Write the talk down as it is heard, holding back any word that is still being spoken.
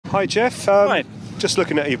Hi Geoff. Hi. Just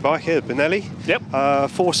looking at your bike here, Benelli. Yep.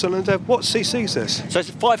 4-cylinder. What cc is this? So it's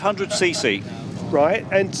a 500cc. Right,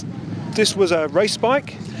 and this was a race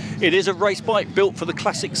bike? It is a race bike built for the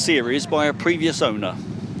Classic Series by a previous owner.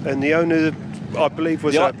 And the owner, I believe,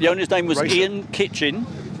 was the owner's name was racer? Ian Kitchen.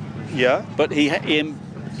 Yeah. But he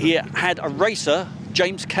had a racer,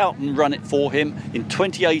 James Cowton, run it for him in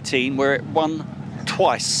 2018, where it won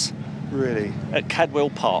twice. Really? At Cadwell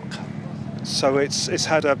Park. So it's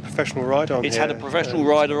had a professional rider on It's here. had a professional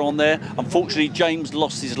rider on there. Unfortunately, James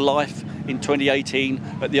lost his life in 2018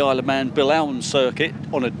 at the Isle of Man Bill Allen circuit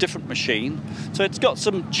on a different machine. So it's got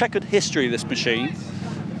some checkered history, this machine.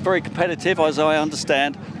 Very competitive, as I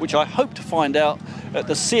understand, which I hope to find out at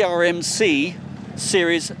the CRMC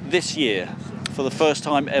series this year. For the first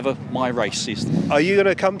time ever, my race is. Are you going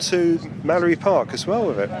to come to Mallory Park as well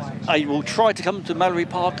with it? I will try to come to Mallory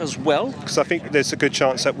Park as well. Because I think there's a good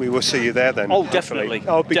chance that we will see you there then. Oh, hopefully. definitely.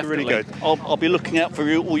 Oh, it'll be definitely. really good. I'll be looking out for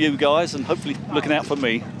all you guys and hopefully looking out for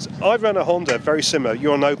me. I run a Honda, very similar.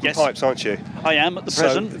 You're on open pipes, aren't you? I am at the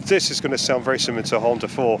present. So this is going to sound very similar to a Honda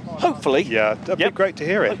 4. Hopefully. Yeah, that'd be great to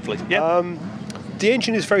hear it. Hopefully, yeah. The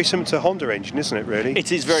engine is very similar to a Honda engine, isn't it, really?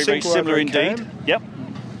 It is very, very similar indeed. Yep.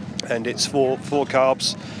 And it's four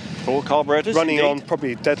carbs. 4 carburetors. Running indeed. on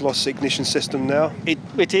probably a dead-loss ignition system now.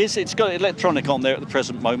 It is. It's got electronic on there at the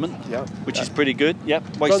present moment, which is pretty good. Yep.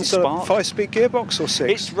 Runs spark. a 5-speed gearbox or 6?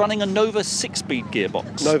 It's running a Nova 6-speed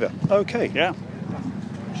gearbox. Nova. Okay. Yeah.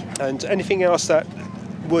 And anything else that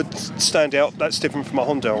would stand out that's different from a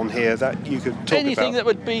Honda on here that you could talk about? Anything that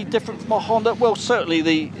would be different from a Honda? Well, certainly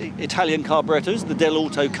the Italian carburetors, the Del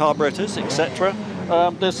Auto carburetors, etc.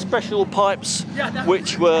 There's special pipes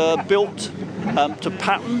which were built to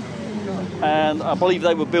pattern, and I believe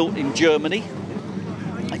they were built in Germany,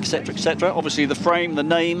 etc., etc. Obviously, the frame, the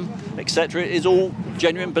name, etc., is all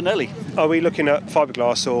genuine Benelli. Are we looking at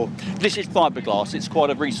fiberglass or? This is fiberglass. It's quite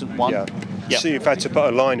a recent one. Yeah. Yep. So you've had to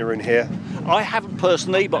put a liner in here. I haven't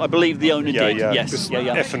personally, but I believe the owner did. Yes.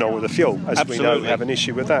 Ethanol with the fuel, as Absolutely. we know, we have an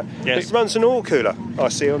issue with that. Yes. It runs an oil cooler, I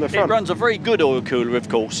see on the front. It runs a very good oil cooler, of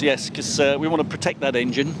course. Yes, because we want to protect that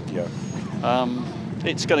engine. Yeah.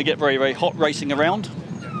 It's going to get very, very hot racing around.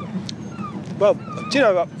 Well, do you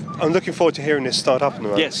know, I'm looking forward to hearing this start up in the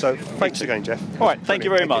moment. Yes. So thanks again, Geoff. All right, thank you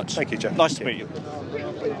very much. Thank you, Geoff. Nice to meet you.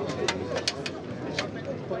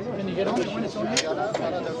 Can you get on when it's on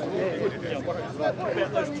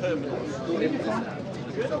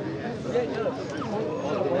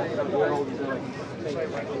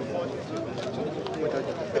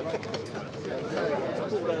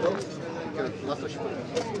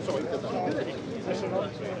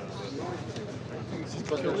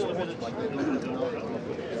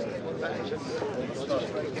Thank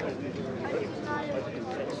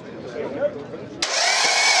you.